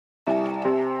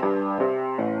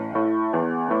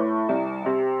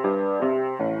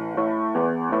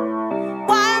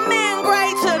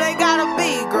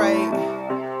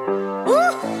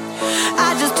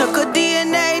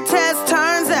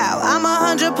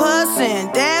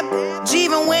100%. That bitch,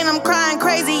 even when I'm crying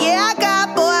crazy, yeah, I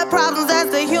got boy problems,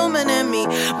 that's the human in me.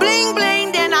 Bling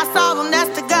bling, then I solve them, that's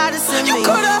the goddess in me. You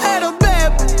could've had a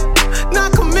bad bitch,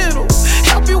 not committal.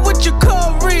 Help you with your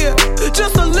career,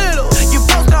 just a little. You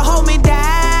supposed to hold me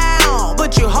down,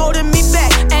 but you holding me back,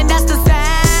 and that's the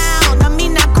sound of me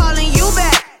not calling you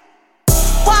back.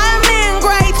 Why men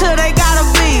great till they gotta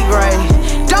be great?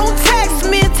 Don't text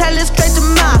me, tell it straight to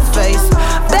my face.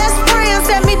 Best friend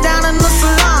set me down in the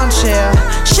salon chair.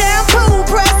 Shampoo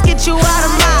press, get you out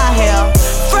of my hair.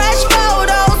 Fresh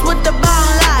photos with the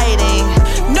bomb lighting.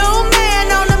 New man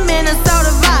on the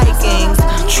Minnesota Vikings.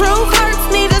 True hurts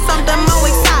needed something more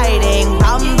exciting.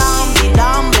 Bum bum be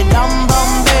dum bum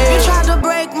be. You tried to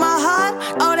break my heart,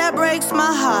 oh that breaks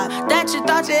my heart. That you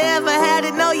thought you ever had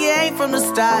it, no you ain't from the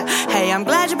start. Hey, I'm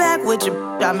glad you're back with your.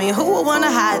 I mean, who would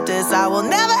wanna hide this? I will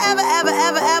never ever ever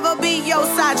ever ever be your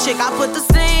side chick. I put the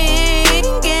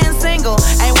singing single,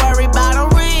 ain't worried about a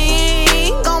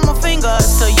ring on my finger,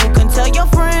 so you can tell your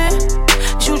friend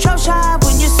shoot your shot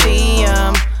when you see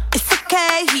him. It's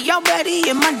okay, he already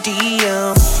in my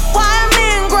DM. Why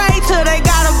men great till they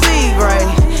gotta be great?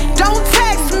 Don't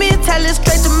text me, tell it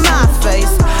straight to my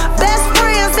face. Best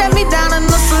friend set me down in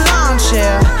the salon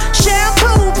chair.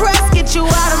 Shampoo press, get you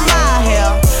out of my hair.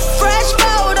 Fresh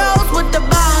photos with the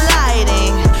bomb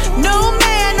lighting. New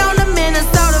man on the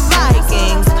Minnesota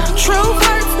Vikings. True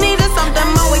hurts needed something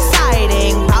more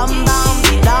exciting. Bum bum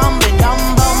be dum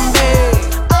bum be.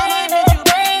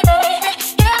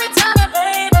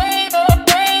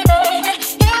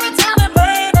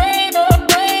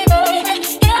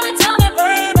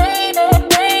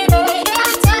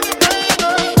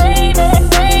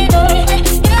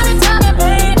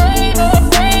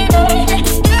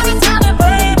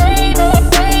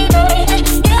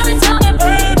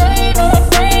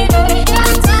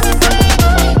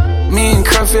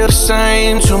 Feel the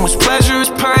same, too much pleasure is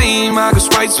pain. My girl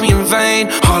spites me in vain,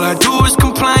 all I do is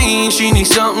complain. She needs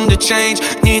something to change,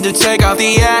 need to take out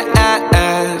the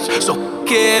ass. So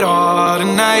get all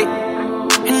tonight.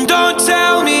 And don't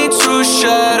tell me to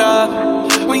shut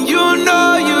up when you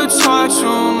know you talk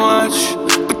too much,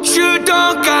 but you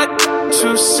don't got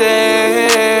to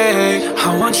say.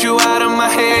 I want you out of my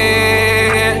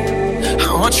head,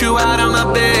 I want you out of my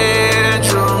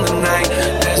bedroom tonight.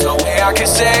 There's no way I can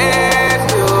save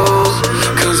you,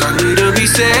 cause I need to be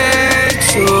saved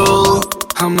too.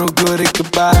 I'm no good at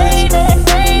goodbyes.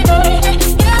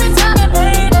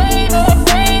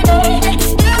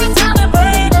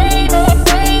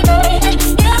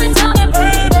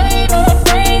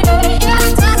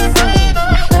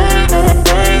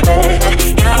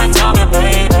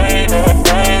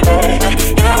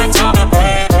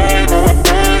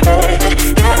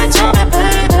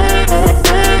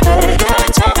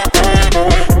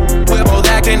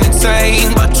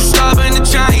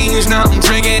 Now I'm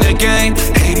drinking again,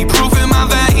 80 proof in my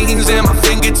veins and my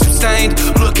fingertips stained.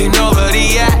 Looking over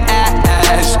the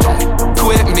ass, don't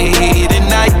quit me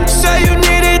tonight. Say you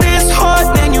needed this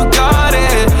heart, then you got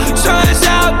it. Turns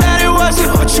out that it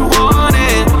wasn't what you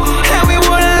wanted, and we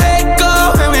wouldn't let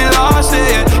go and we lost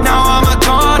it. Now I'm a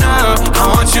goner, I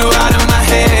want you out of my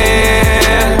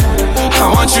head,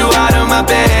 I want you out of my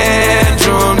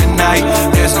bedroom tonight.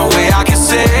 There's no way I can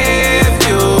save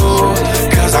you,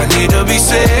 cause I need to be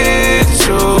saved.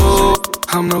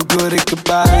 I'm no good at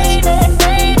goodbyes.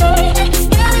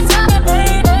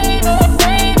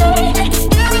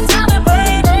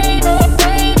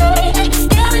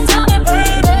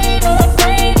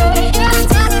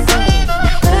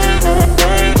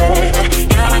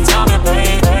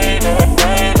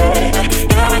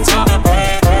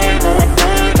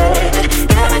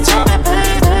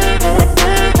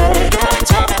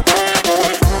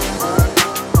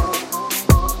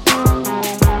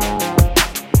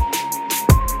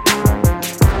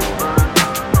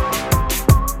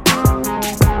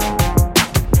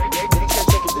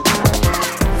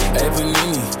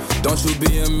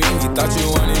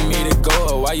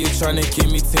 Tryna keep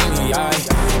me teeny,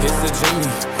 it's a Jimmy,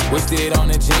 wished it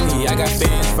on a genie. I got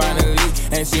fans finally,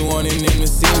 and she wanted them to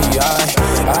see me.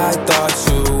 I thought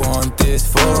you want this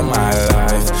for my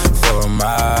life, for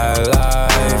my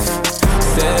life.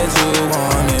 Said you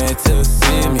wanted to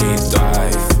see me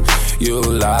thrive, you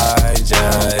lied.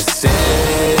 Just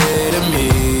say to me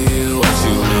what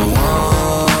you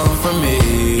want from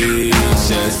me.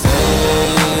 Just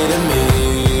say to me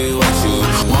what you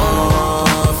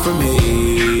want from me.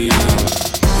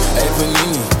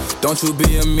 Don't you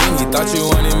be a meanie, thought you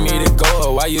wanted me to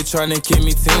go. Why you tryna keep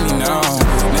me teeny now?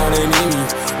 Now they need me,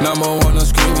 number one on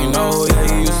screaming. No,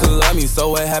 yeah, you used to love me, so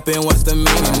what happened, what's the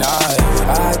meaning?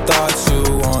 I thought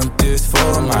you want this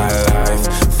for my life,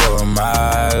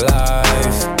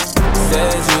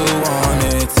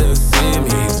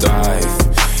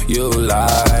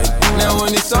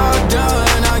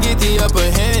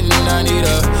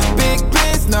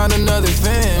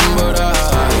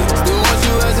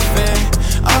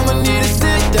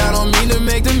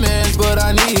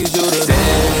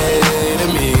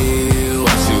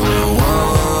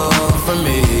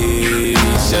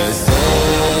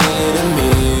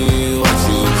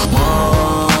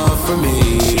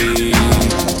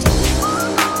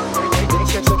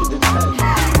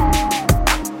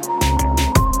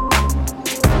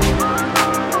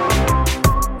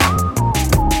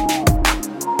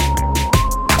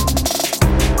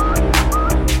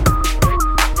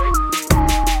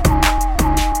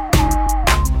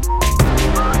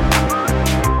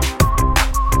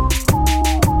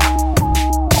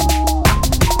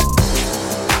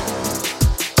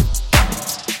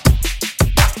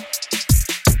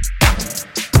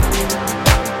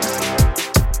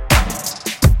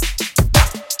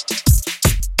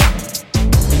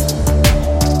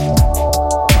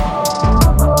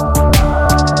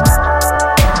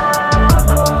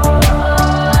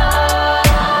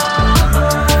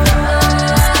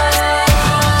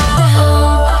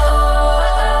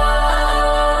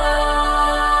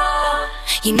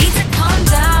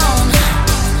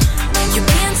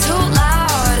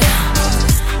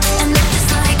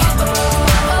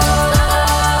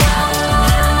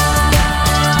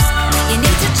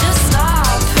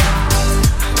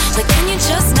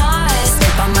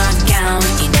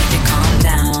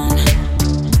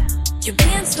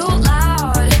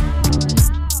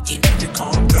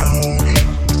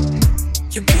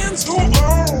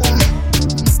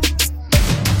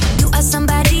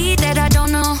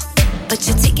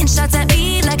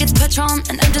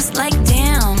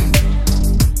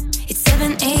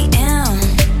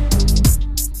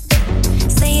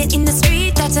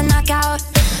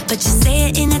 But you say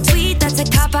it in a tweet, that's a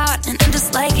cop-out. And I'm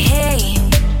just like, hey,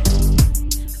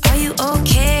 are you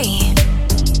okay?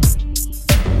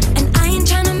 And I ain't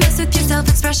tryna mess with your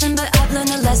self-expression, but I've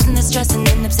learned a lesson that stressing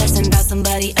and obsessing about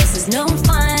somebody else is no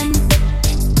fun.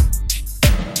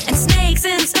 And snakes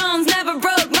and stones never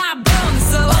broke my bones,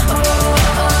 so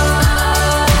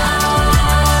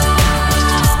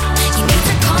you need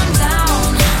to calm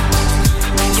down.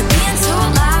 You're being so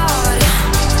loud.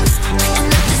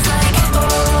 And I'm just like,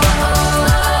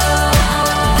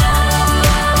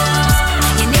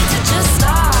 you need to just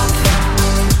stop.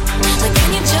 Like, can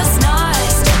you just not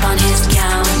step on his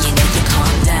gown? You need to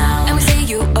calm down. And we see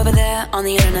you over there on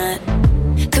the internet,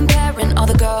 comparing all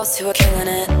the girls who are killing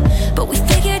it. But we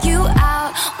figured you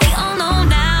out, we all know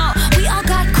now. We all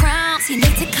got crowns, you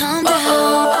need to calm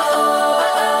down.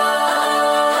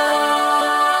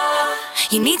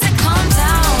 You need to calm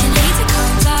down, you need to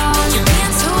calm down. You're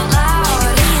being too loud,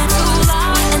 you're being too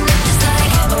loud. And I'm just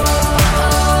like, yeah.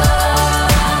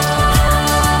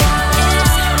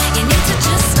 You need to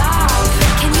just stop,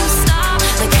 can you stop?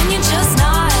 Like, can you just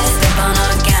not step on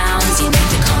our gowns? You need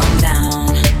to calm down.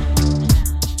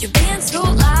 You're being too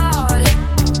loud.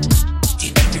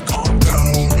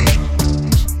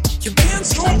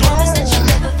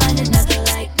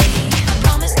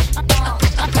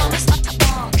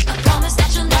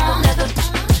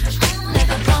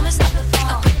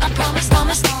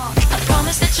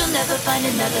 Find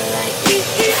another like me.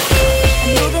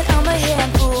 I know that I'm a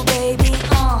handful, baby.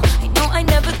 I know I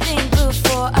never think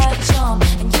before I jump,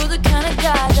 and you're the kind of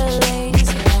guy the ladies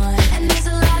want. And there's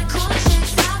a lot of cool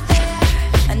chicks out there.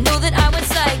 I know that I went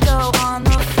psycho on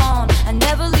the phone. I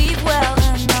never leave well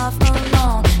enough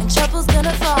alone, and trouble's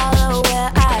gonna follow where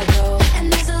I go.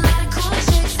 And there's a lot of cool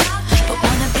chicks out there, but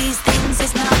one of these things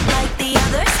is not like the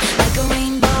others. Like a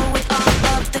rainbow with all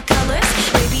of the colors.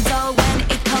 Baby doll, when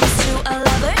it comes to a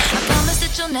lover,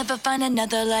 you'll never find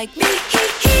another like me.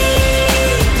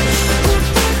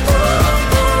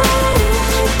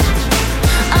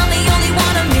 I'm the only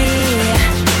one of me.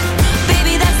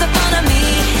 Baby, that's the fun of me.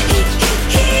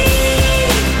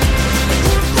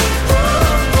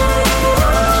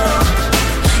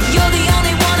 You're the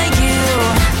only one of you.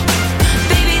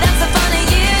 Baby, that's the fun of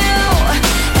you.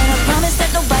 And I promise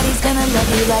that nobody's gonna love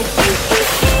you like me.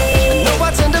 I know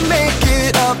I tend to make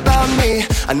it about me.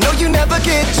 I know you never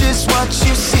get just what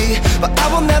you see, but I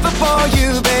will never bore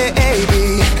you,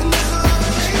 baby.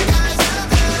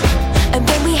 And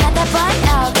when we had that fight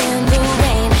out in the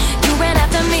rain, you ran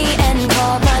after me and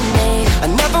called my name. I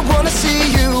never wanna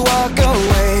see you walk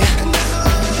away,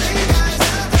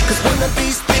 'cause one of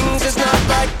these things is not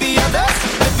like the others.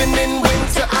 Living in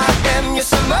winter, I am your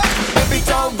summer. Every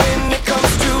doll when it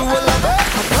comes to a lover,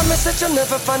 I promise that you'll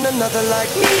never find another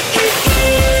like me.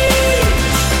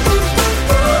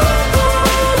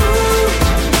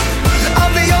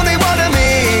 I'm the only one of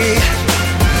me.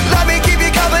 Let me keep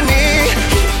you company.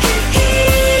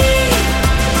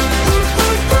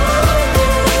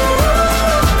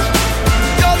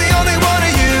 You're the only one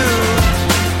of you.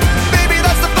 Baby,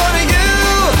 that's the fun of you.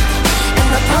 And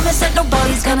I promise that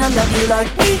nobody's gonna love you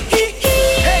like me. Hey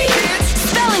kids,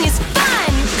 Spelling is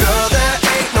fun. girl, there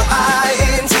ain't no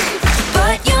I-N-T,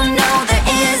 but you know there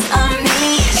is a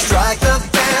me. strike the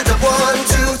band of 1,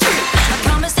 2, 3. I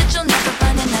promise that you'll never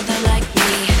find another like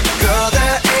me. Girl,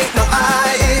 there ain't no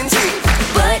I-N-T,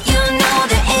 But you know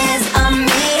there is a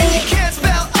me. you can't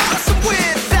spell awesome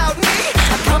without me.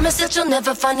 I promise that you'll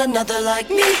never find another like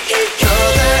me. Girl,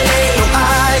 there ain't no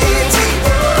I-N-T,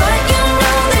 But you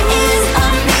know there is a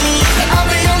me. I'm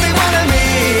the only one of me.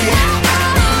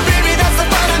 Baby, that's the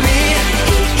fun of me.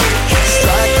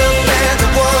 Strike the band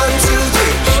of 1, 2,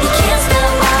 3. You can't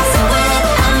spell awesome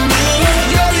without me.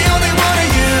 You're the only one of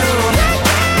you.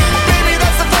 Baby,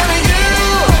 that's the fun of you.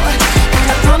 And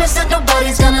I promise that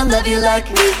nobody's gonna love you like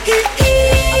me.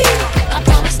 I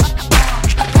promise that you'll never.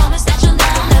 I promise that you'll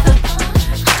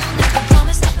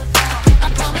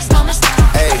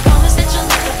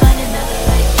never find another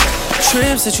like me.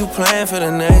 Trips that you plan for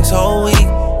the next whole week.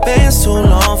 Bands too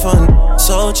long for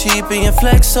so cheap and your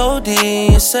flex OD,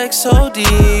 your sex OD.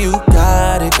 You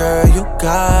got it, girl, you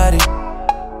got it.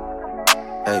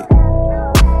 Hey,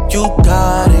 you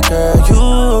got it, girl,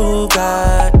 you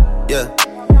got it. Yeah,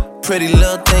 pretty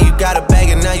little thing, you got a bag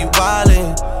and now you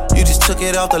wildin'. You just took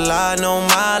it off the line, no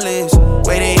mileage.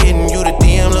 Way they hitting you, the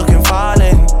DM looking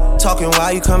violent. Talking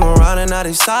while you come around and now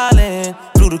they silent.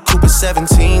 Flew the coupe at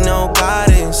 17, no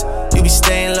guidance. You be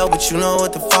staying low, but you know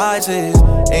what the fight is.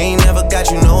 Ain't never got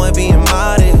you know it being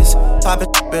modest. Poppin'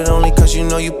 it only cause you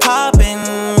know you poppin',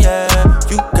 yeah.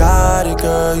 You got it,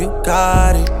 girl, you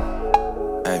got it.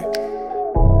 Hey.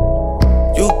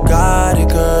 You got it,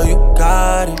 girl,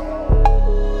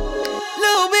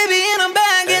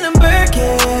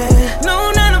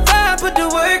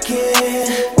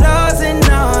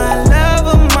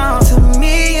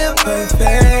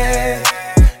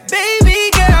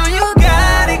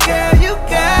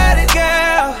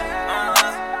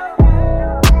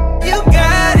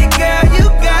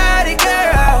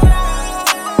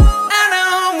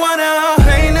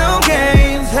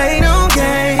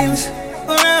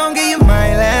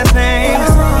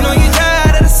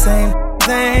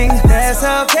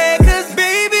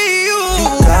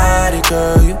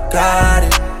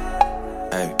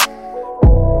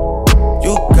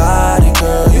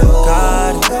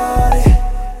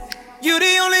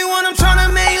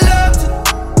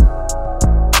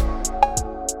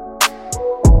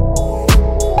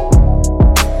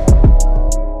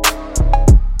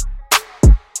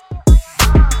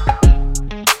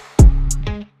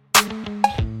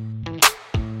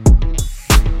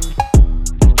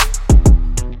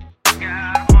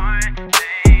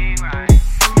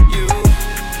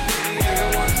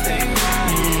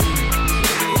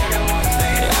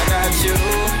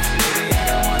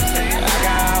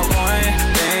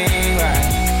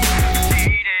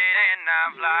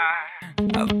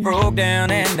 broke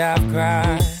down and I've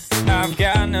cried. I've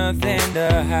got nothing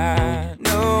to hide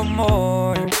no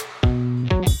more.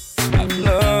 I've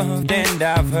loved and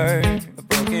I've hurt,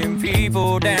 broken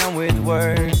people down with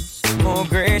words. More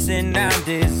grace than I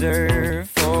deserve,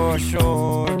 for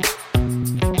sure.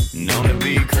 Known to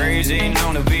be crazy,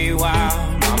 known to be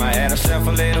wild. Mama had herself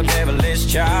a little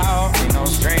devilish child. Ain't no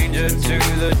stranger to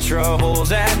the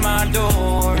troubles at my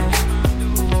door.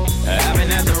 I've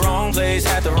been at the wrong place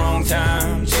at the wrong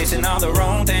time, chasing all the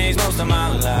wrong things most of my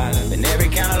life. Been every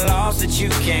kind of loss that you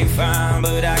can't find,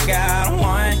 but I got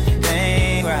one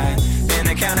thing right. Been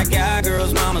the kind of guy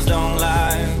girls' mamas don't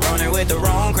like, running with the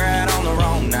wrong crowd on the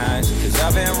wrong nights. Cause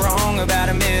I've been wrong about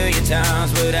 1,000,000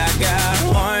 times, but I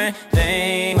got one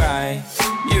thing right.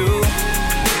 You,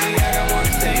 baby, I got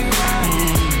one thing right.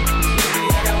 Baby,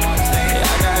 I got one thing.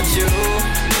 I got you.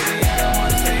 Baby, I got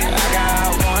one thing. I got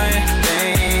one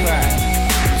thing right.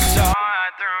 Saw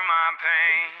right through my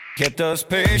pain. Kept us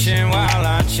patient while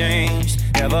I changed.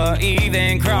 Never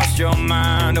even crossed your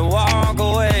mind to walk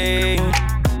away.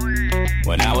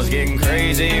 When I was getting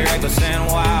crazy, reckless and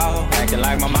wild, acting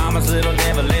like my mama's little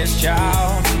devilish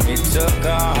child. It took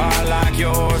a heart like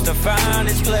yours to find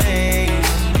its place.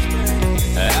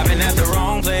 I've been at the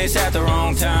wrong place at the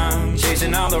wrong time,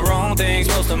 chasing all the wrong things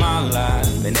most of my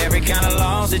life. Been every kind of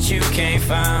loss that you can't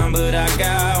find, but I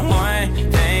got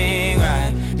one thing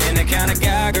right. Been the kind of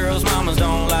guy girls' mamas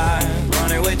don't like,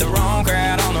 running with the wrong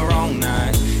crowd on the wrong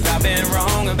night. I've been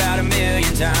wrong about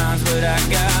 1,000,000 times, but I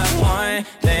got one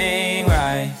thing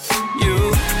right. You,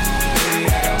 baby,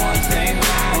 I got one thing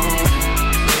right.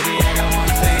 Baby, I got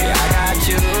one thing. I got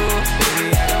you. Baby,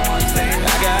 I got one thing.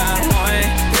 I got one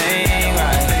thing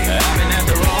right. I've been at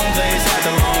the wrong place at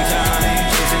the wrong time,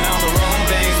 chasing all the wrong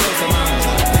things most of my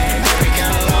life. Every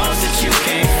kind of loss that you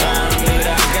can't find, but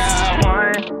I got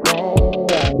one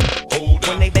thing.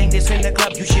 When they bang this in the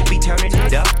club, you should be turning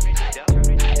it up.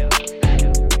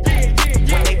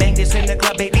 When they bang this in the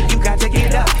club, baby, you got to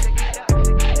get up.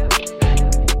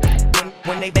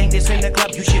 When they bang this in the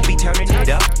club, you should be turning it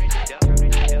up.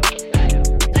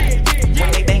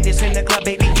 When they bang this in the club,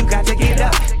 baby, you got to get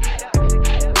up.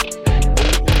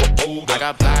 I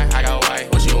got black, I got white,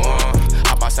 what you want?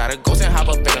 Hop outside a ghost and hop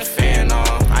up in a fan on.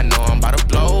 I know I'm about to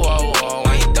blow, oh, oh,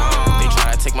 when you done. They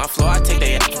try to take my floor, I take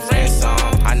their ass for ransom.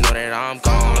 I know that I'm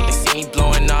gone, they see me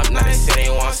blowing up, now they say they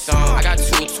want some. I got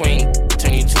 2 twin,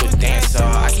 turn you to a dancer.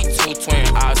 I see 2 twin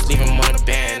eyes, leave them on the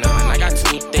banner. And I got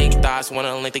 2 thick thighs,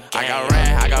 wanna link the game. I got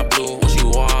red, I got blue, what you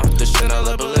want? The Chanel,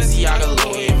 the Balenciaga,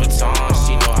 Louis Vuitton.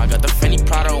 She know I got the Fendi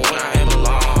Prada when I am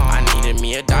alone. I needed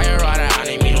me a diorama, I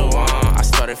need me the one. I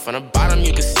started from the bottom,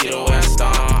 you can see the way I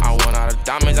start. I want all the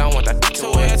diamonds, I want that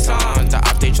to wear time. The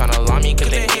op, they tryna lie me, cause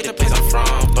they hate the place I'm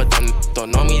from. But them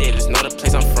don't know me, they just know the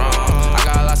place I'm from. I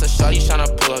got lots of shorties tryna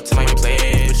pull up to my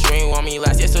place, but you ain't want me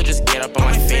last year, so just get up on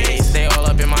my face. They all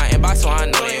up in my inbox, so I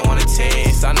know they wanna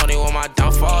taste. I know they want my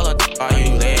downfall, or are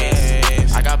you late?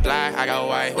 I got black, I got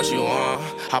white, what you want?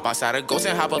 Hop outside a ghost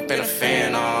and hop up in a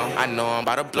fan on. I know I'm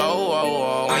about to blow,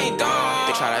 oh, oh, when you done.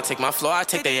 They try to take my floor, I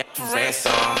take their ass for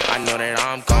ransom. I know that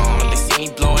I'm gone, they see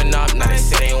me blowing up, now they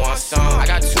say they want some. I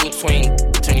got 2 twin,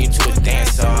 turn you to a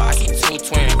dancer. I see 2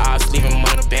 twin eyes, leave them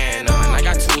on the banner. And I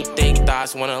got 2 thick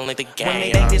thighs, wanna link the game. When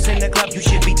they bang this in the club, you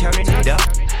should be turning it up.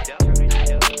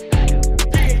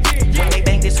 When they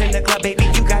bang this in the club, baby,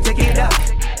 you got to get up.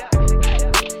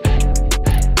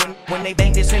 When they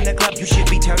bang this in the club, you should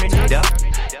be turning it up.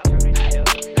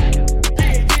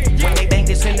 When they bang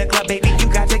this in the club, baby, you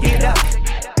got to get up.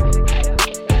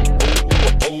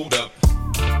 Hold up.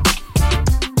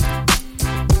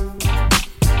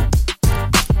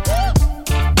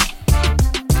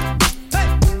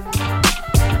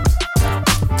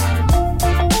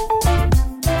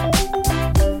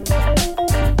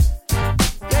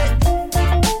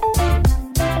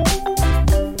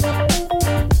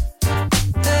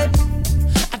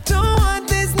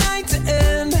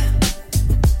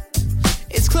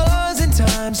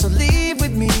 So leave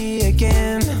with me.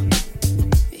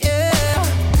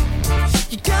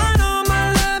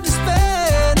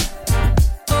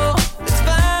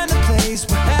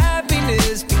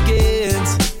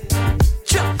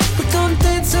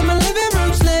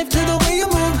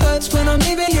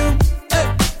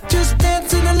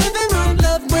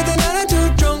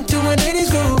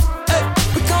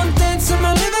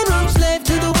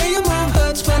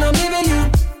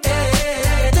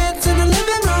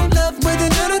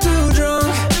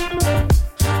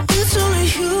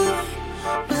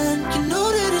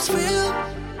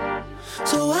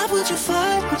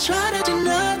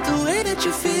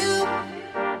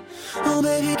 Oh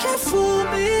baby, can't fool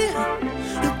me.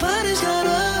 Nobody's got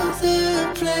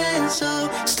other plans, so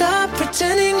stop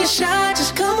pretending you're shy.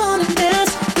 Just come on and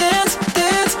dance, dance,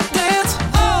 dance, dance.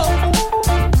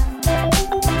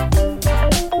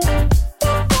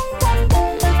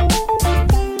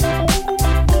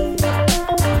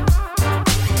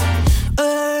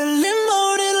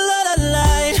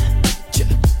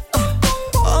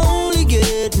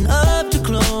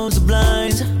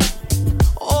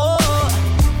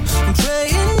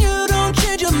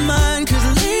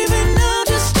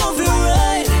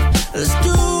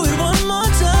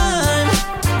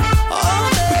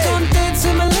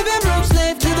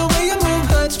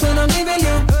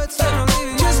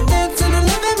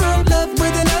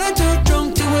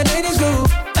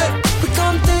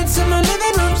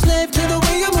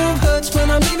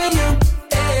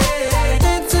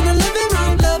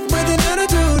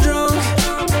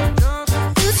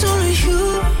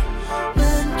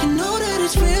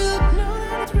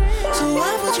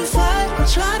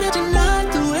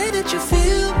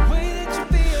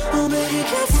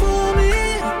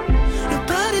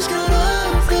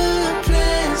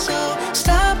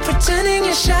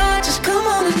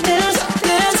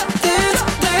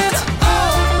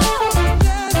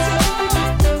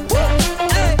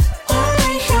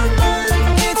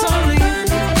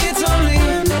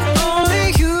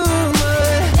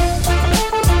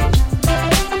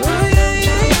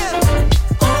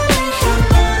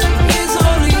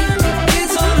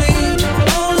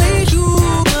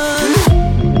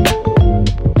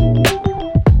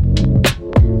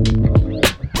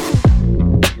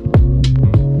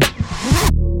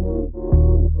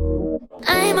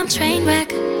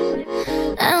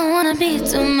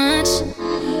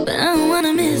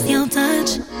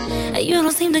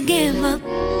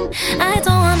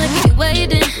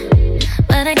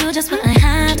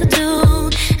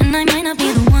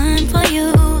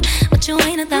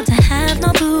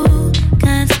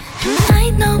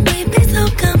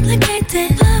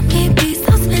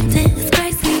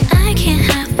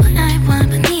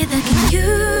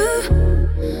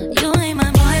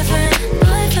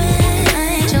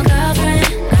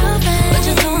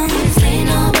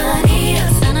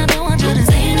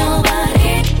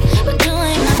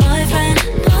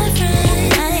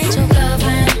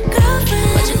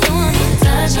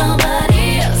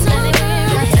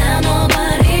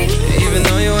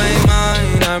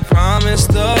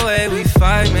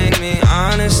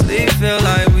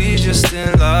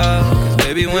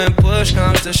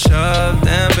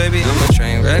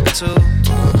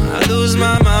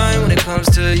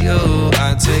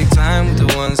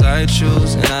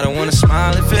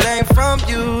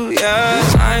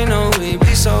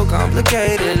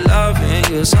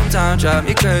 Drive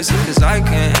me crazy, cause I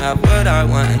can't have what I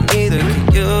want, and neither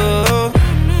can you.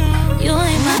 You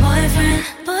ain't my boyfriend,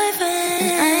 and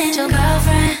I ain't your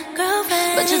girlfriend,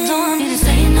 but you don't want me to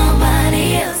say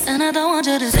nobody else, and I don't want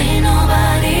you to say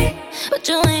nobody. But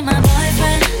you ain't my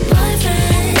boyfriend, and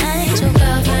I ain't your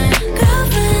girlfriend,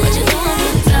 but you don't want me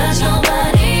to touch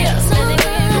nobody else,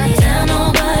 baby, tell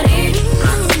nobody.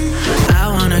 I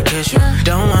wanna kiss you,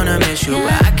 don't wanna miss you,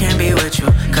 but I can't be with you,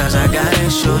 cause I got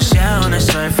issues. Yeah, on the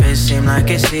surface, seem like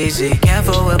it's easy.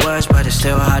 Careful with words, but it's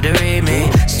still hard to read me.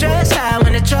 Stress high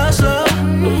when the trust low.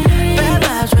 Bad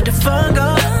vibes with the fun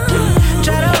go.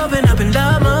 Try to open up and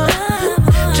love more.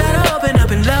 Try to open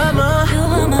up and love more. You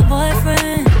are my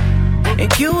boyfriend,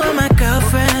 and you are my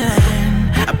girlfriend.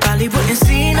 I probably wouldn't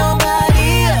see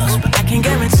nobody else, but I can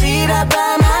guarantee that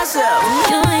by myself.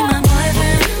 You ain't my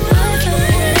boyfriend,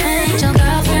 I ain't your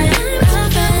girlfriend,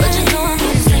 but you don't want me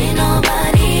to say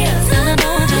nobody else, and I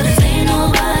don't want you to say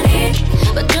nobody.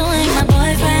 But you ain't my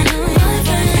boyfriend,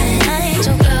 I ain't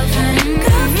your girlfriend,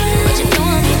 but you don't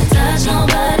want me to touch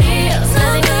nobody else,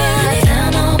 tell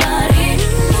nobody.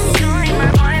 You ain't my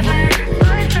boyfriend,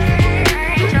 I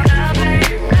ain't your girlfriend,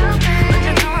 but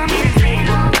you don't want me to say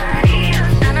nobody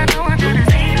else, and I don't want you to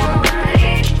say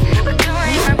nobody. But you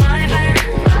ain't my boyfriend,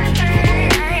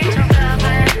 I ain't your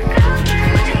girlfriend,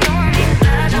 but you don't want me to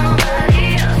touch nobody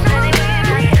else,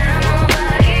 tell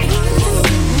nobody.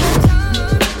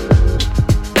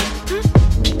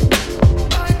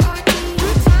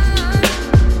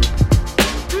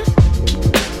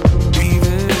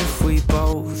 Even if we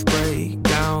both break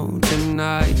down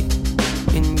tonight,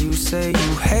 and you say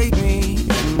you hate me,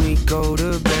 and we go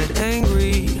to bed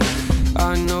angry,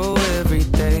 I know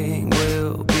everything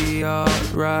will be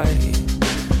alright.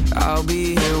 I'll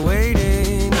be here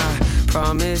waiting, I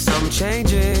promise I'm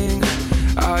changing.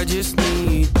 I just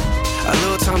need A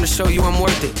little time to show you I'm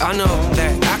worth it. I know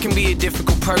that I can be a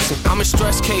difficult person. I'm a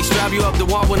stress case, drive you up the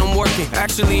wall when I'm working.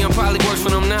 Actually, I'm probably worse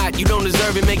when I'm not. You don't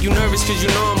deserve it, make you nervous cause you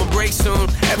know I'ma break soon.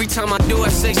 Every time I do, I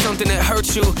say something that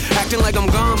hurts you. Acting like I'm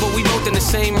gone, but we both in the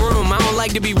same room. I don't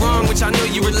like to be wrong, which I know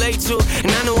you relate to.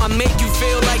 And I know I make you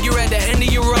feel like you're at the end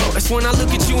of your road. That's when I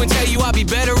look at you and tell you I'll be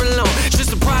better alone. It's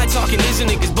just a pride talking, isn't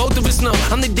it? Cause both of us know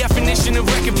I'm the definition of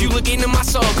wreck. If you look into my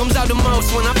soul, comes out the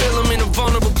most when I feel I'm in a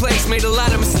vulnerable place. Made a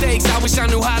lot of mistakes, I wish I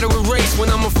knew how to erase. When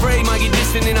I'm afraid, might get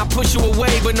distant and I push you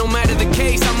away. But no matter the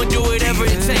case, I'ma do whatever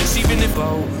it takes. Even if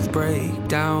both break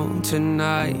down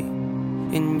tonight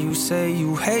and you say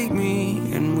you hate me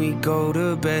and we go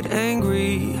to bed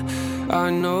angry, I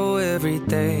know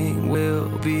everything will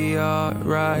be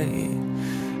alright.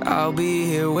 I'll be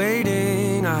here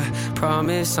waiting, I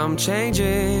promise I'm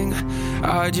changing.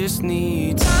 I just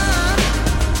need time.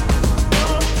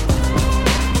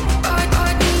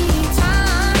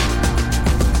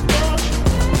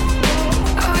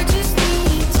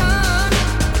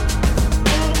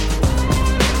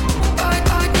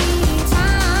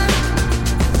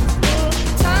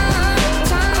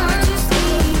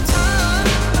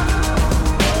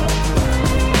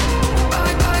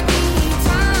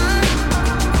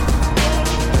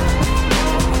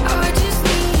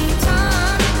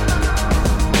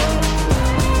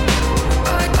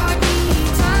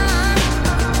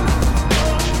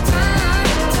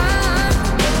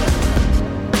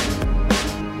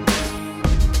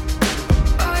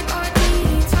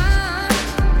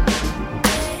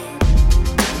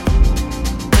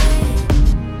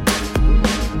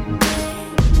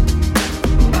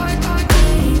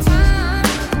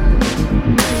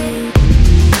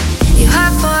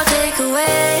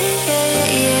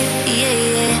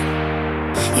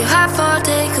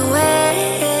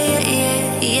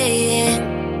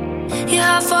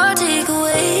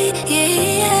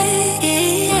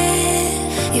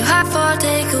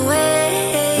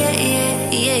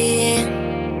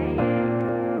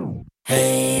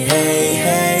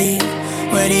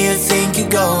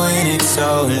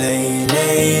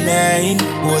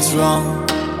 What's wrong?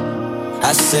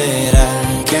 I said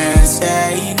I can't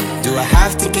stay. Do I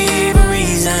have to give a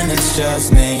reason? It's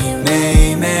just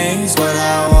me's what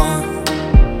I want.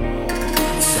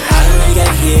 So how do we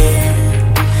get here?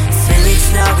 3 weeks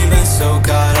now we've been so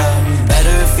caught up.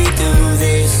 Better if we do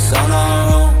this on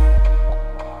our own.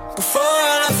 Before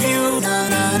I love you,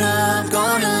 I'm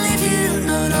gonna leave you,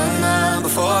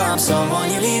 Before I'm someone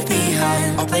you leave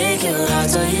behind, I'll break your heart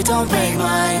so you don't break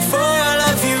mine. Before I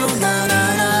love you,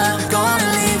 I'm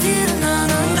gonna leave you,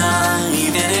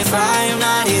 Even if I am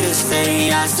not here to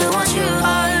stay, I still want your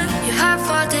heart. Your heart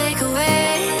for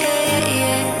takeaway,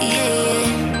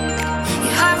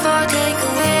 Your heart for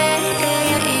takeaway,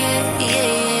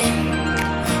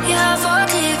 Your heart for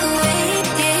takeaway,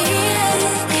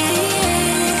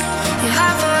 Your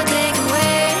heart for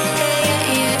takeaway,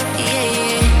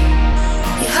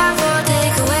 Your heart for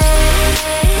takeaway.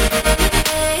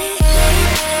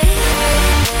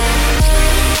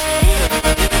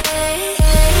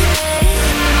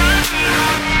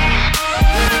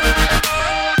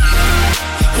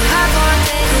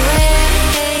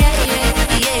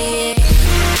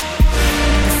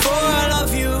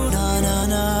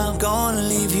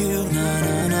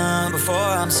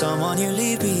 Someone you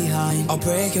leave behind, I'll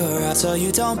break your heart so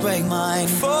you don't break mine.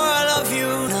 Before I love you,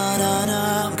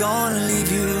 I'm gonna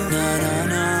leave you,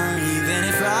 Even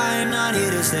if I'm not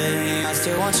here to stay, I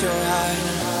still want your heart.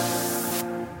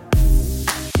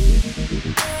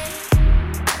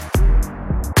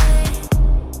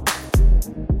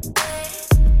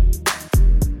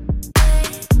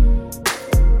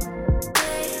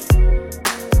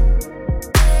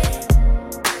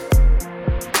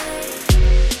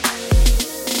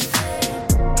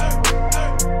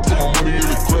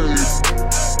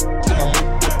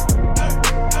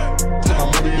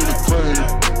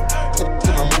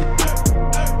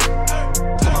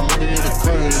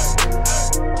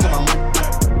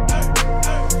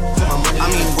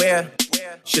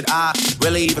 Should I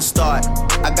really even start?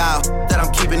 I got that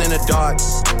I'm keeping in the dark.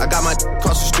 I got my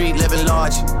across the street living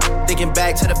large. Thinking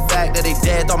back to the fact that they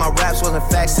dead, thought my raps wasn't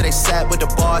facts till they sat with the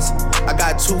bars. I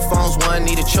got 2 phones, one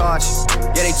need a charge.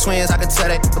 Yeah, they twins, I can tell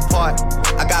they apart.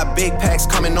 I got big packs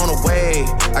coming on the way.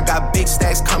 I got big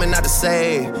stacks coming out to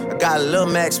save. I got Lil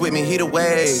Max with me, he the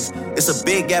wave. It's a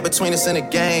big gap between us in the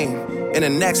game. In the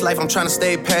next life, I'm trying to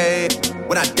stay paid.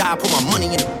 When I die, I put my money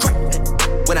in the crack.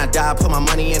 When I die, I put my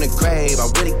money in a grave. I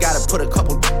really gotta put a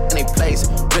couple in a place.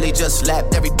 Really just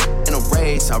lapped every in a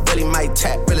race. I really might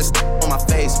tap, really on my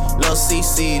face. Lil'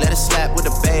 CC, let it slap with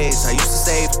the bass. I used to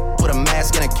save with a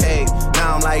mask in a cave.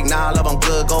 Now I'm like, nah, love, I'm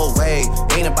good, go away.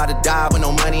 Ain't about to die with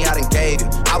no money I done gave you.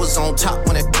 I was on top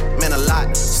when it meant a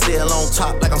lot. Still on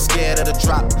top like I'm scared of the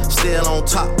drop. Still on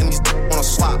top and these wanna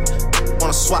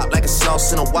swap like a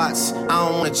sauce in a Watts. I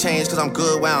don't wanna change cause I'm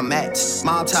good where I'm at.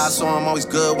 Mob tie, so I'm always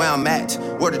good where I'm at.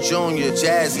 Word of Junior,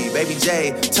 Jazzy, Baby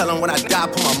J. Tell them when I die,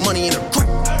 put my money in the grave.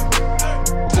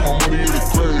 Put my money in the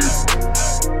grave.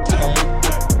 Put my money in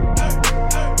the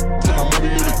grave. Put my money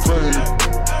in the grave.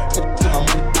 Put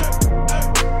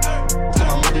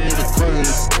my money in the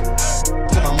grave.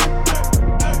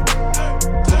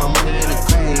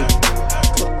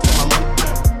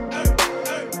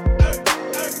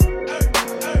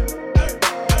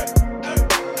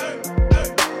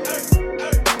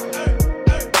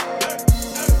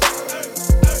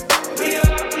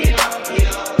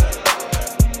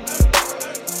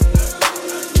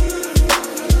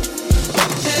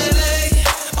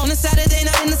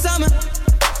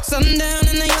 Sundown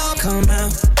and they all come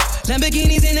out.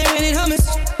 Lamborghinis and they're renting hummus.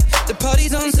 The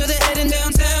party's on, so they're heading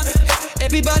downtown.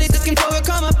 Everybody's looking for a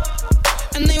come up,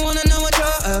 and they wanna know what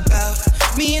you're about.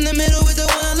 Me in the middle with the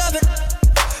one I love it.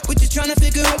 We're just trying to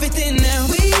figure everything out.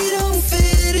 We don't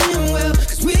fit in well,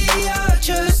 cause we are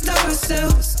just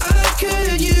ourselves. I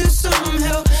could use some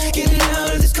help getting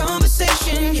out of this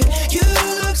conversation. Yeah, you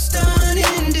look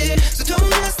stunning, dear, so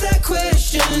don't ask that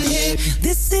question here.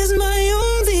 This is my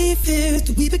only fear, that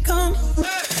we become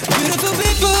beautiful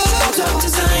people. Top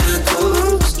designer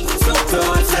clothes, front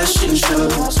row at fashion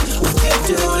shows. What they're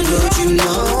doing, don't you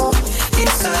know?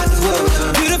 Inside the world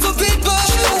of beautiful people.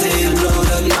 They know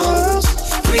the nose,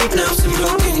 breathe now some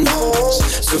broken bones.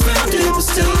 Surrounded but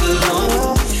still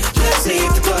alone. Let's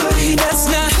leave the party. That's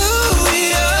not who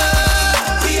we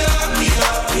are.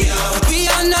 We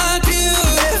are not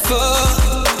beautiful.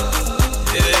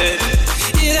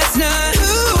 Yeah, that's not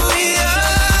who we are.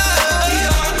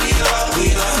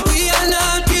 We are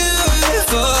not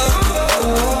beautiful.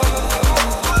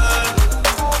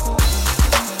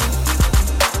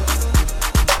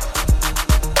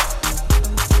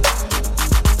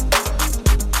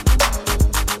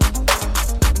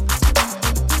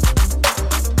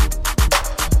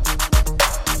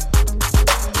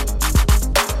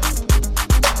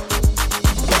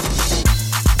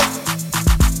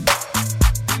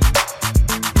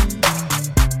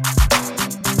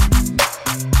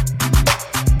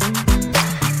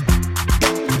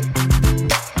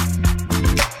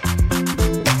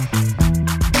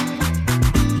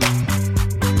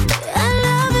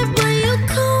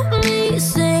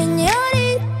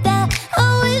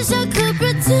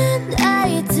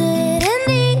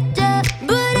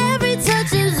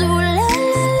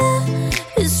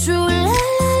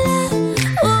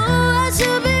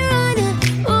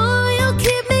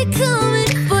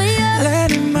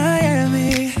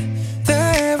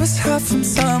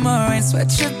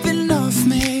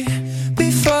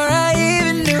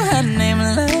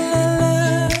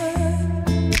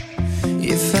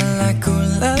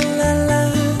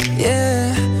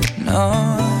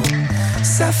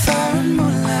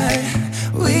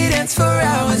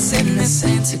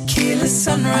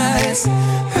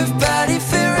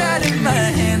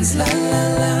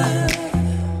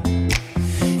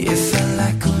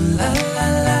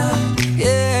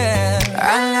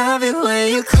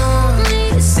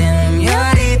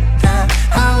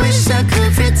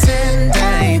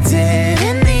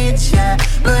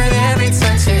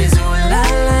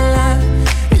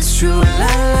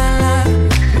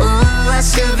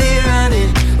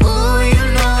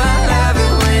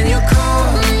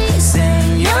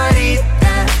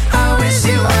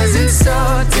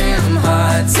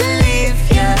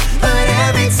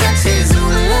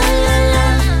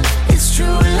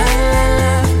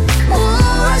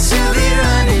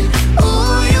 Running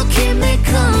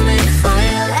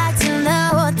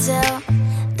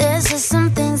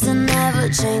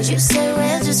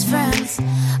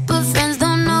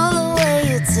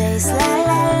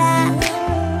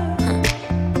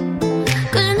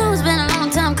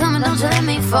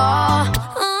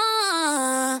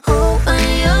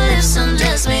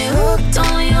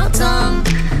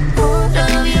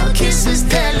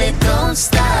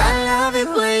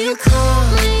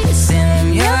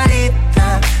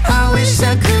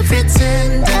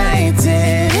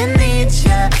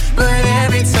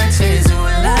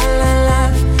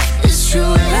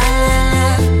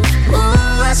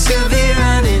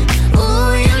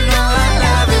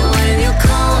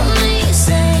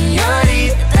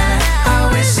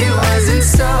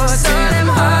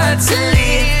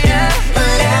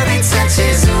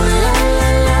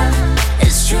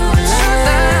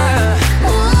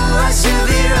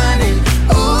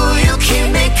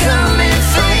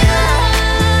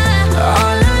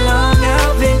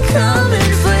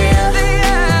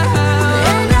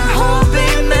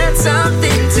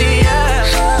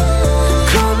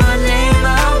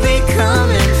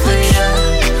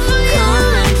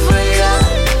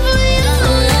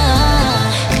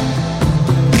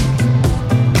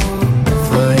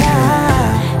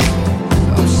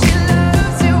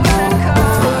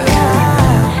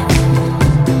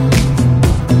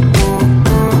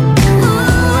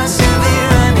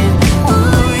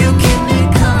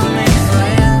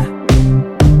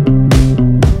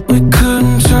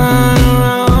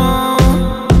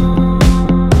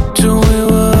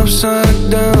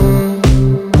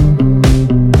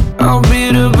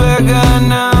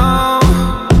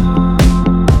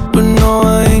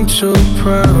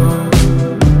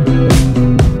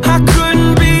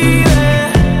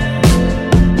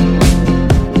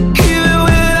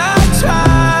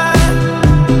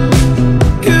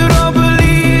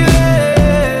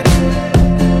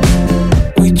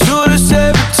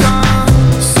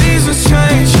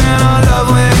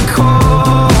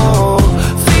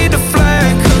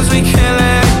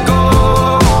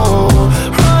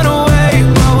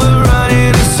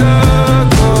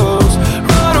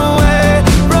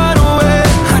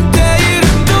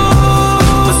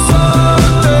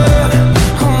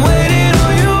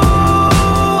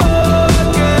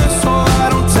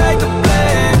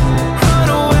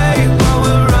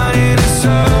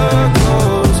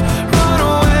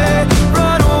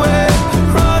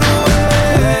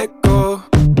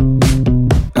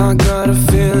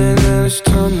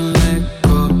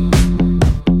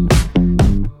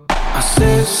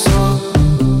so.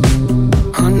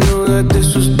 I knew that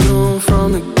this was doomed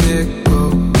from the get-go.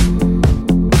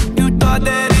 You thought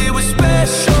that it was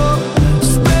special,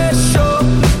 special,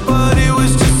 but it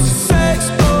was just a sex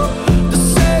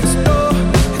door,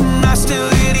 and I still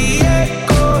hear the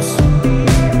echoes.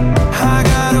 I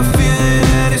got a feeling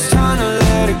that it's time to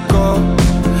let it go,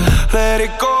 let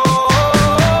it go.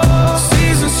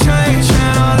 Seasons change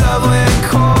and our love went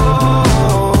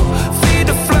cold. Feed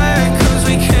the flame 'cause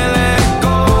we can't let it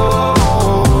go.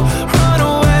 Run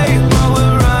away, but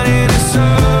we're running in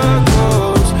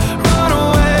circles. Run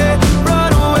away,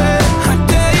 I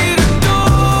dare you to do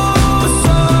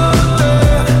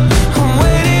something. I'm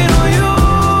waiting on you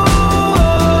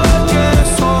again,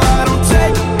 so I don't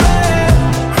take the blame.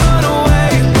 Run away,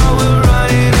 but we're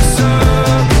running in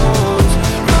circles.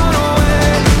 Run away,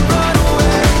 run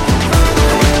away, run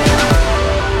away.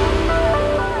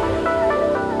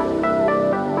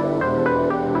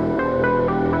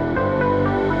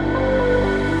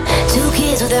 Two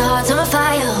kids with their hearts on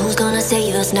fire. Who's gonna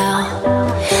save us now?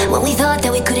 When we thought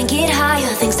that we couldn't get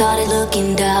higher, things started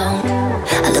looking down.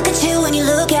 I look at you and you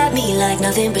look at me like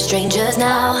nothing but strangers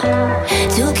now.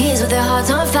 Two kids with their hearts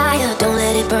on fire. Don't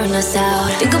let it burn us out.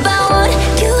 Think about what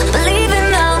you believe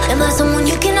in now. Am I someone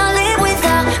you cannot live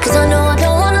without? 'Cause I know I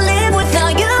don't wanna live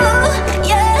without you.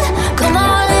 Yeah, come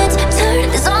on, let's turn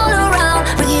this all around.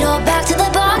 Bring it all back to the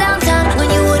bar downtown when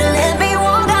you wouldn't let me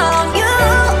walk out on you.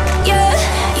 Yeah,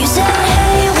 you said,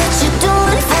 hey, what you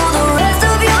doing for the rest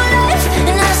of your life?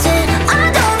 And I said, I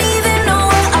don't even know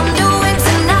what I'm doing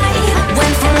tonight.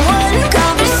 Went from one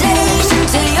conversation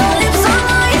to your lips on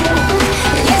mine.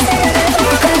 And you said,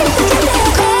 I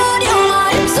called your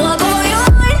mind, so I call your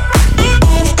mind.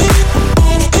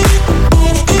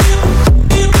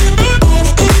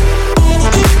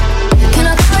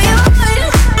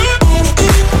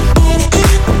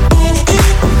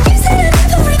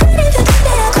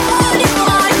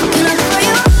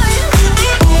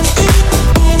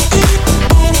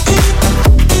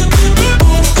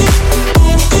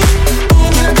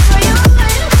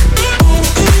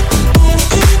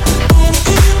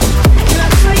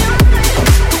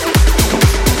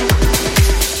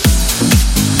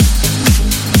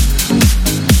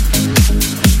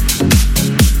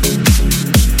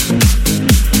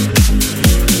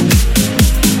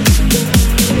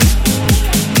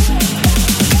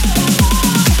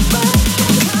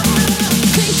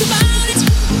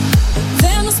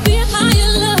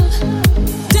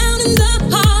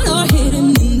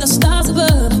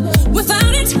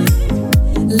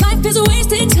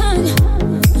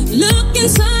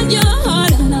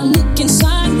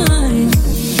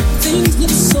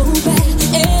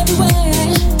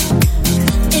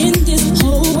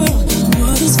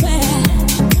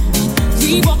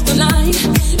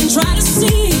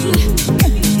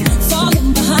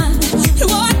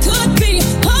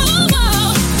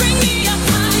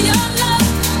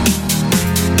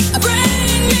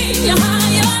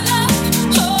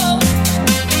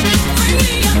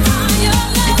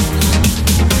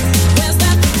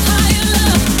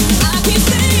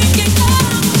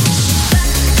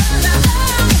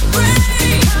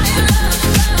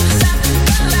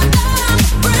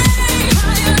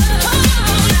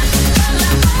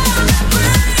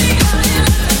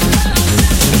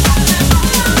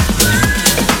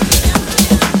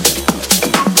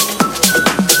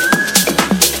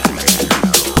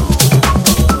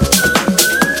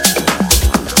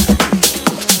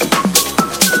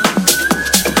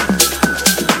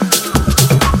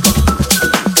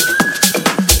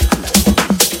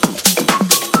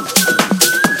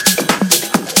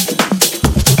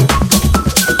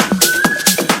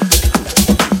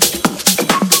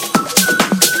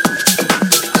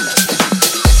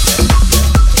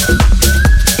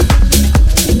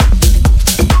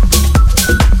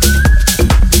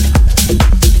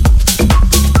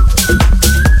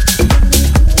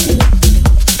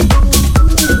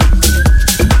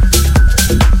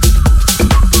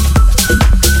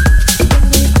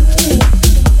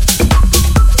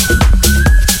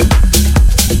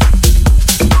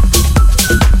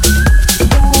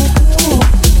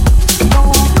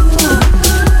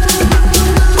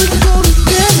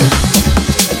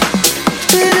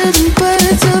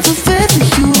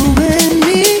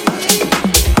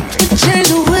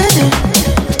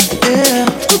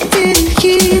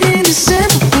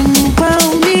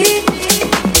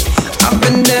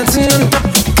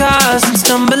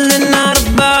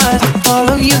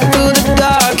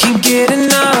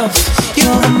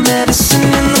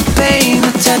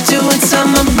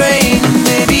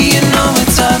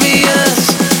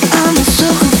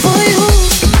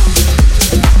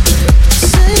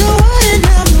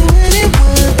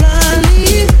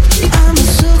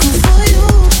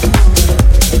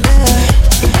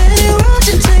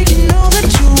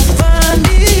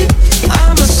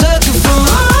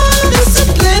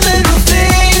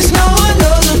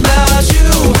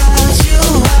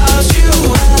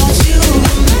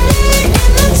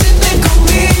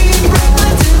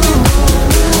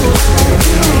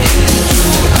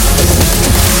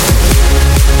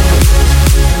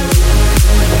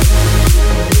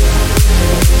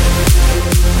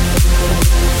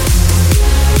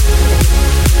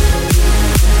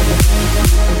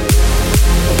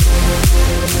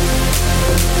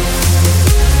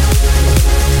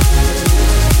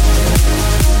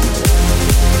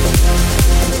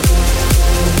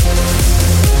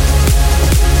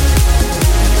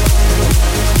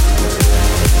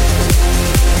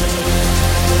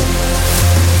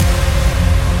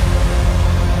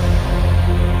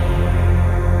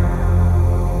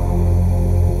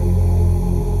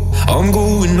 I'm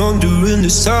going under, and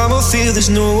this time I feel there's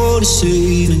no one to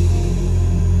save me.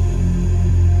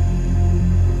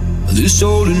 This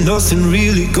all and nothing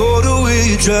really got away,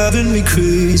 you're driving me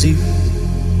crazy.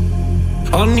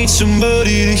 I need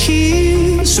somebody to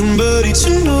hear, somebody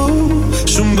to know,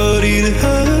 somebody to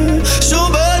have,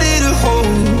 somebody to hold.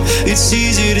 It's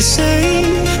easy to say,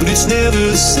 but it's never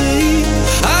the same.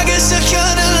 I guess I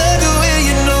kinda like the way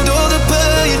you know all the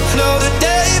pain, now the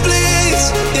day bleeds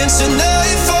into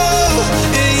nightfall,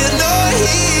 and you're not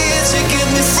here to get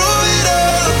me through it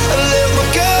all. I let my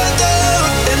guard down,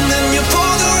 and then you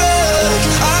pull the rug.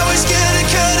 I was getting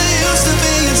kinda used to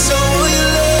being someone you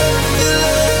love, you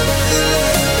love, you love.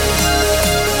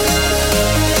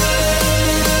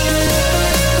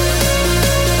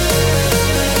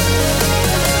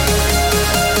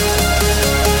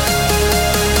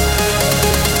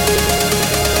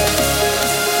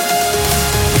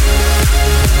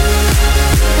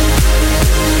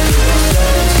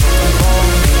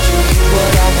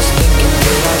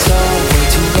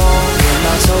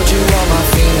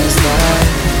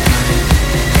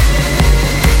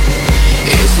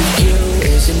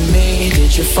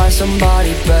 Find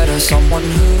somebody better, someone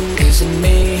who isn't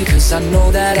me. Cause I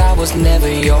know that I was never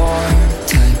your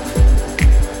type,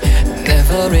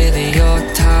 never really your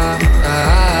type.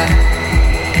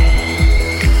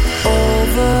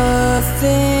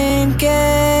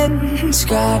 Overthinking's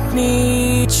got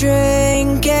me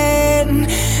drinking,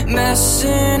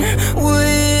 messing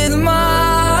with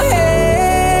my head.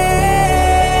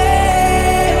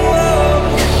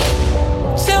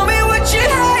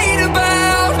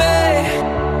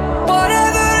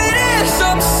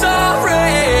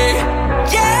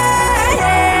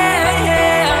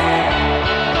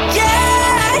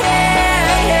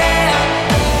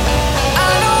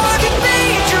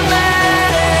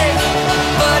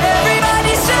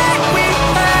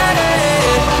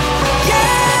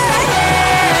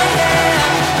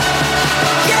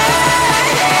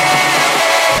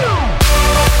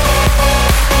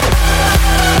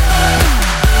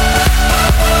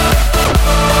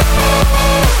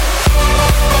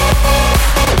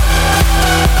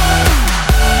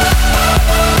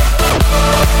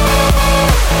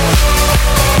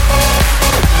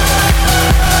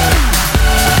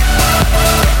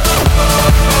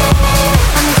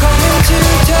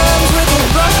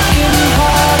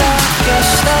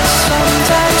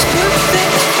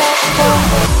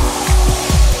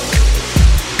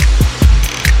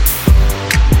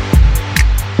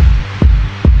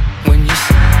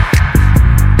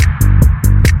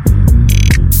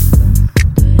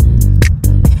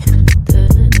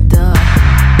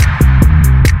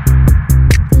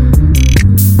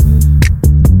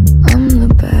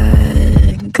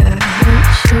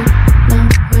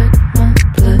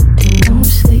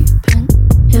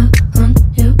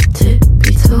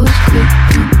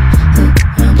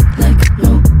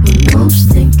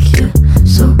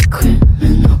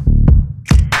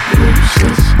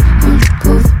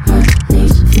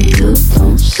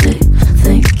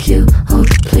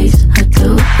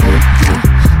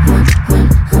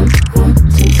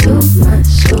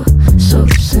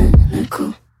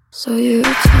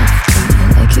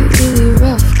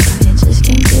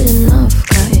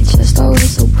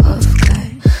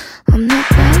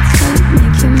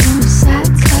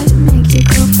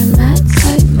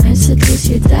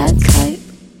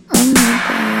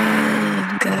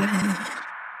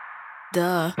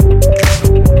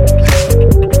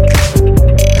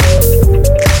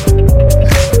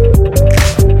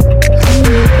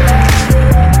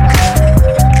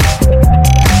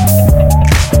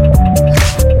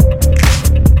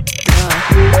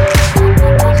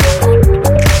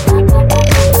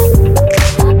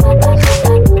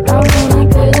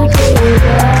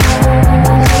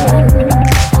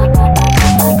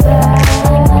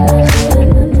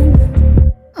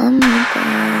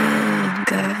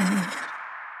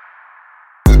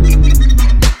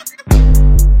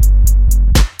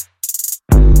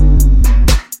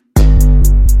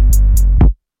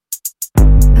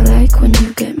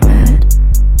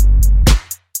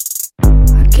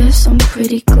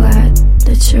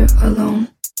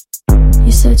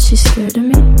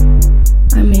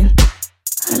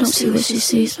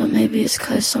 But maybe it's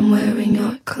 'cause I'm wearing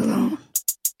your cologne.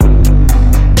 I'm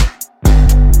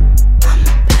a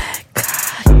bad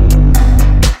guy.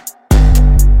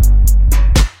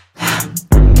 I'm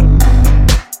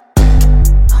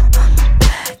a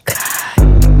bad guy.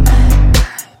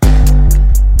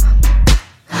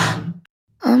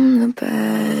 I'm the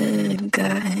bad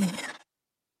guy.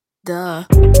 Duh.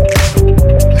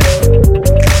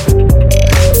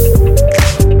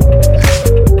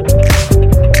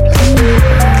 I'm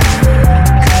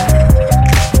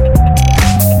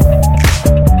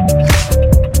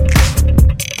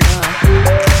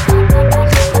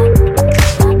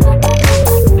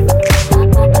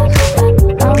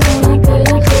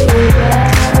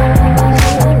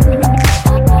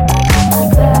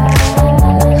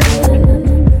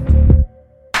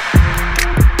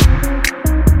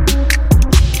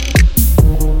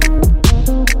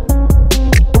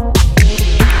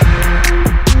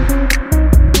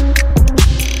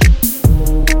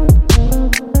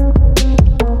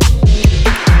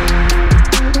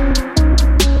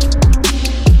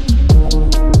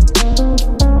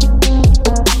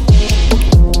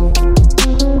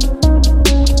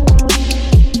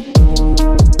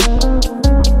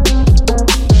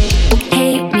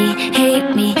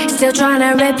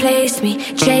tryna replace me,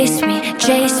 chase me,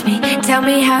 chase me. Tell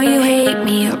me how you hate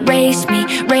me, erase me,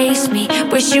 race me.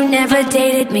 Wish you never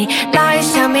dated me.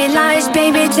 Lies, tell me lies,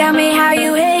 baby, tell me how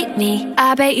you hate me.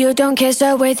 I bet you don't kiss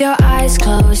her with your eyes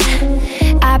closed.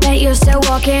 I bet you're still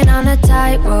walking on a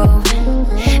tightrope.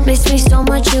 Miss me so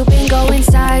much, you've been going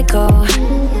psycho.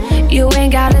 You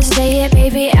ain't gotta say it,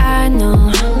 baby, I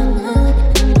know.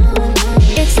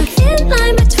 It's a thin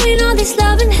line between all this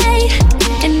love and hate.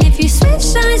 And if you switch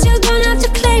sides, you're gonna have to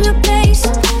claim your place.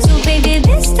 So baby,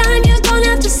 this time you're gonna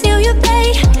have to seal your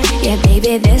fate. Yeah,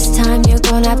 baby, this time you're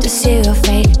gonna have to seal your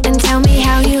fate. And tell me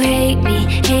how you hate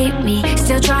me,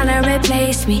 still tryna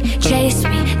replace me, chase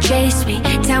me, chase me.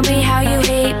 Tell me how you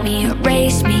hate me,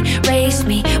 erase me, race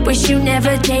me. Wish you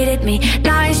never dated me.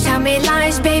 Lies, tell me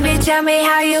lies, baby, tell me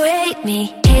how you hate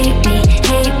me,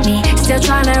 still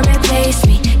tryna replace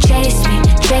me, chase me,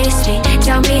 chase me.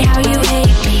 Tell me how you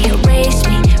hate me, erase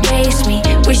me, race me.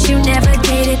 Wish you never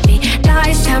dated me.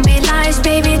 Lies, tell me lies,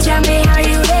 baby, tell me how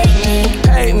you hate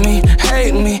me.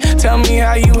 Hate me, tell me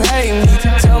how you hate me.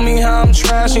 Tell me how I'm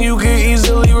trash and you could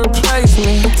easily replace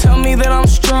me. Tell me that I'm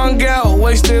strung out,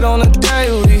 wasted on a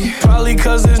daily. Probably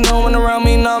cause there's no one around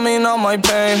me numbing all my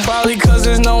pain. Probably cause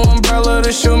there's no umbrella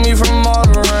to shield me from all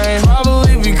the rain.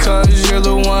 Probably because you're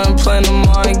the one playing the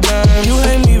mind game. You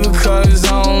hate me because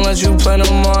I don't let you play the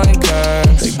mind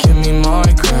game. They give me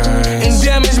migraines and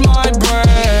damage my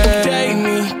brain. Date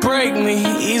me, break me,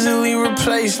 easily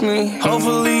replace me.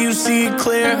 Hopefully you see it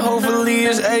clear, hopefully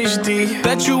it's HD.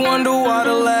 Bet you wonder why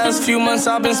the last few months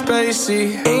I've been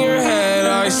spacey. In your head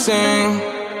I sing.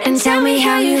 And tell me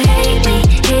how you hate me,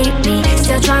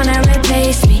 still tryna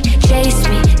replace me, chase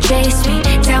me, chase me.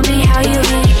 Tell me how you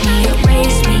hate me,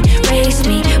 erase me, race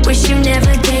me. Wish you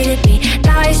never dated me.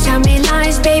 Lies, tell me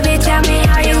lies, baby, tell me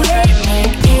how you hate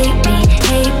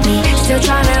me, still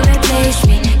tryna replace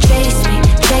me, chase me,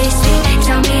 chase me.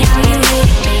 Tell me how you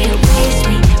hate me, erase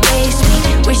me, race me.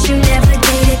 Wish you never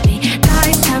dated me.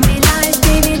 Lies, tell me lies,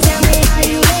 baby, tell me how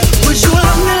you hate me. Would you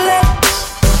love me less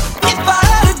if I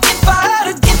had a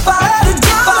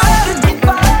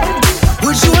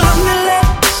would you love me less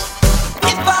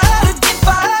if I had a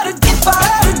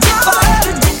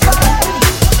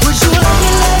would you love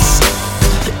me less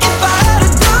if I had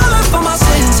 $1 for my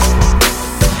sins?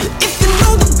 If you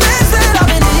know the beds that I've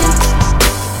been in,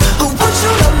 or would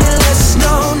you love me less?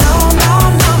 No, no, no,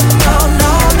 no, no,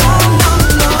 no, no, no,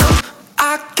 no.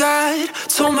 I got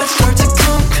so much dirt to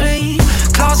come clean,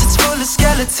 closets full of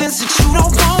skeletons that you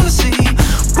don't wanna see.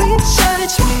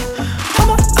 Judge me, I'm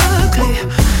ugly.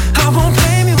 I won't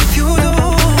blame you if you do.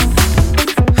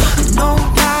 No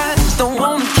lies, don't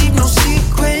wanna keep no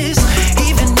secrets.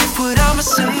 Even if what I'ma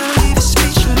say will leave you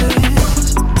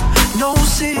speechless. No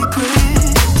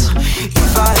secrets.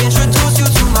 If I introduce you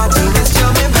to my demons,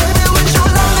 tell me, baby, would you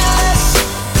love me less?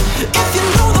 If you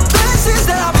know the places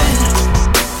that I've been,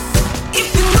 if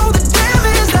you know the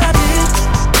damage that I did,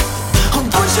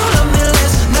 would you love me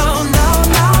less? No, no,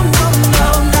 no, no,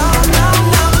 no,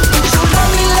 no.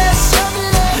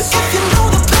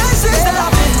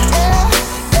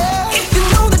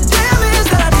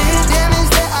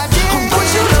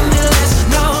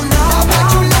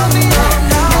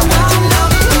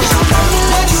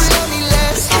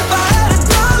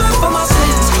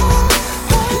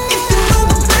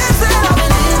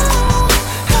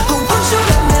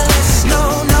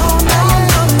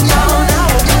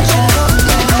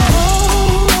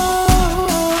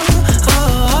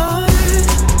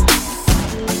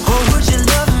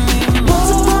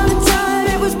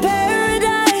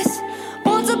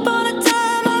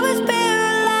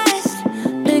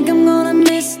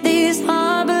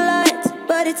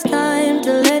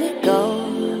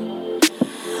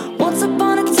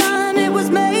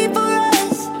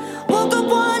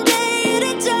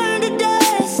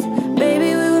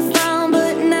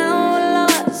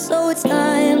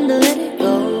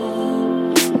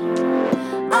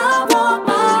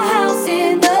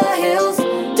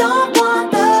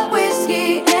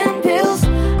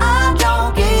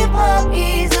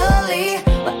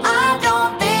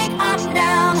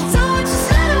 So what you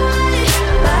said,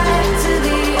 back to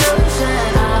the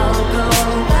ocean I'll go.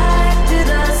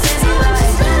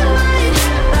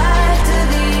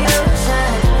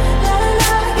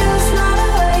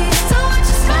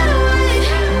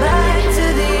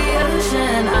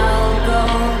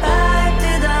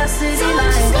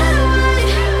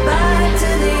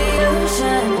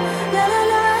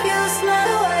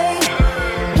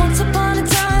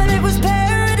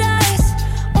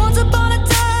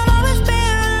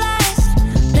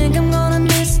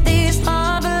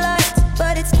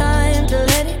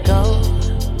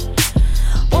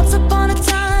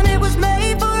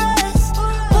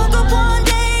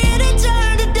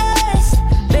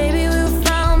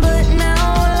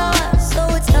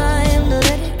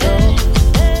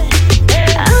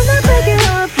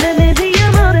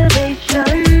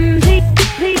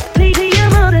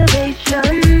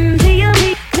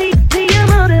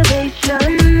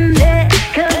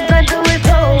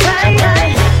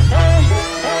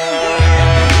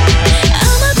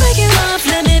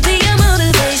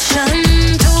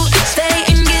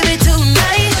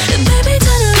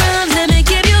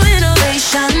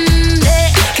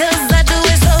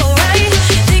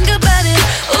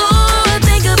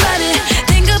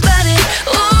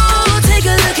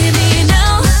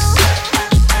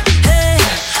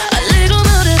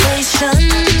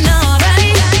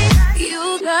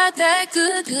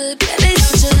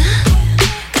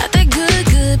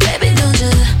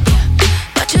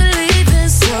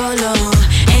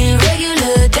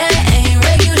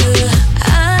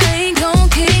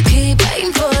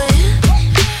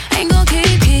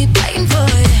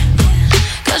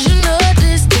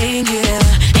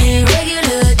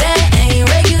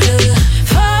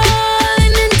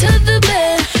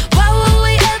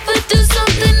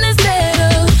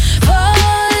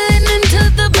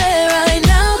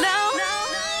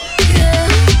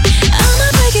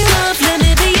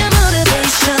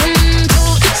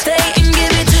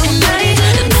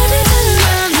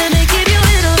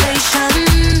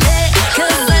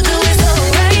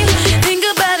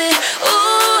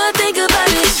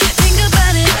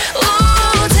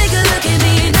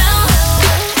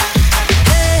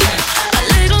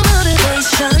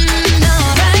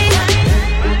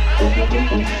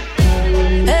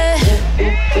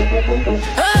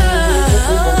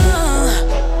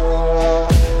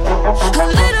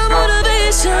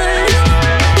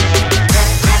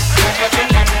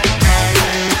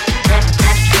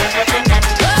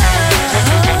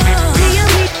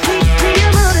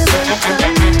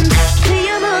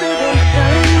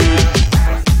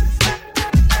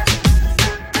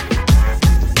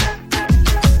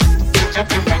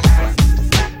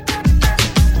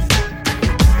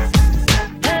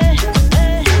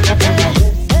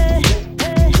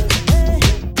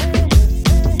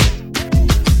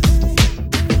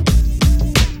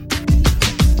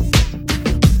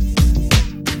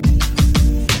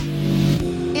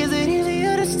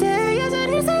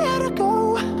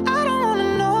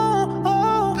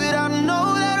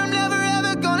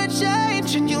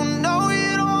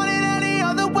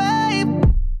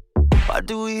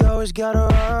 gotta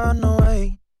run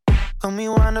away. When we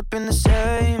wind up in the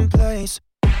same place,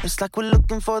 it's like we're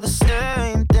looking for the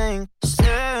same thing,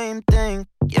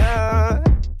 yeah.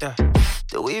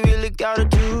 Do we really gotta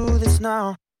do this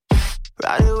now?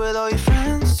 Ride it with all your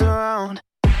friends around.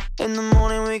 In the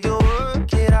morning we can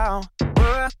work it out.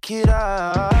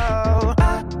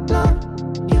 I love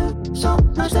you so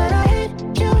much that I hate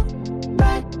you.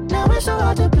 Right now it's so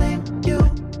hard to blame you,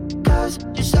 'cause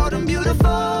you're so damn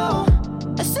beautiful.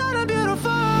 It's so damn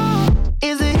beautiful.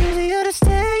 Is it easier to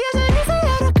stay? Is it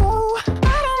easier to go?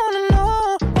 I don't wanna know,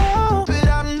 but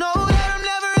I know that I'm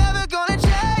never ever gonna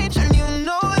change, and you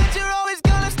know that you're always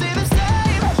gonna stay the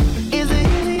same. Is it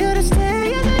easier to stay?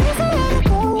 Is it easier to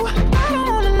go? I don't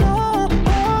wanna know,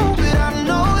 but I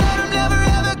know that I'm never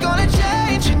ever gonna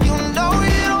change, and you know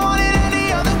you don't want it any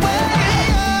other way.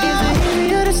 Is it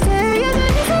easier to stay? Is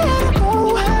it easier to go?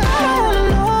 I don't wanna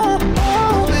know,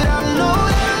 but I know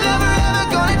that I'm never ever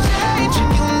gonna change,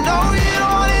 and you know you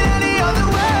don't want it any other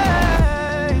way.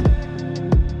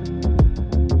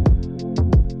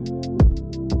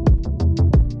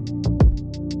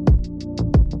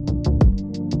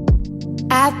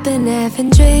 I've been having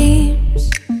dreams,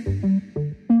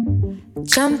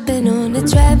 jumping on a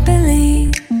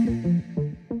trampoline,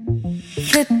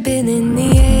 flipping in the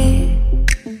air.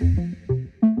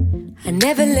 I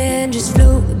never land, just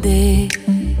floating.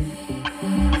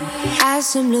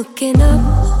 As I'm looking up,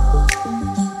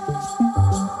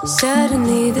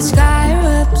 suddenly the sky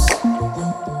erupts.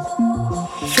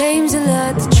 Flames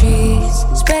alert the trees,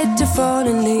 spread to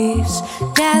fallen leaves.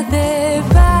 Now they're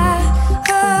right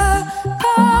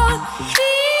upon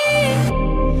me.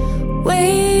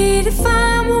 Wait, if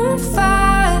I'm on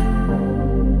fire,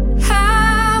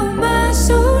 how am I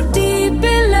so deep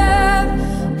in love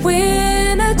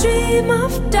when I dream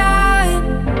of dying?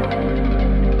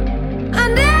 I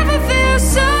never feel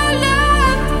so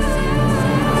loved.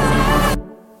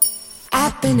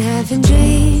 I've been having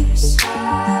dreams,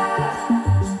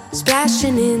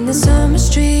 splashing in the summer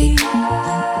street,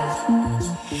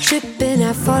 tripping,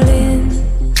 I fall in.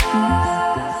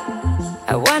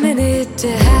 I wanted it to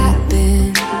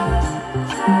happen.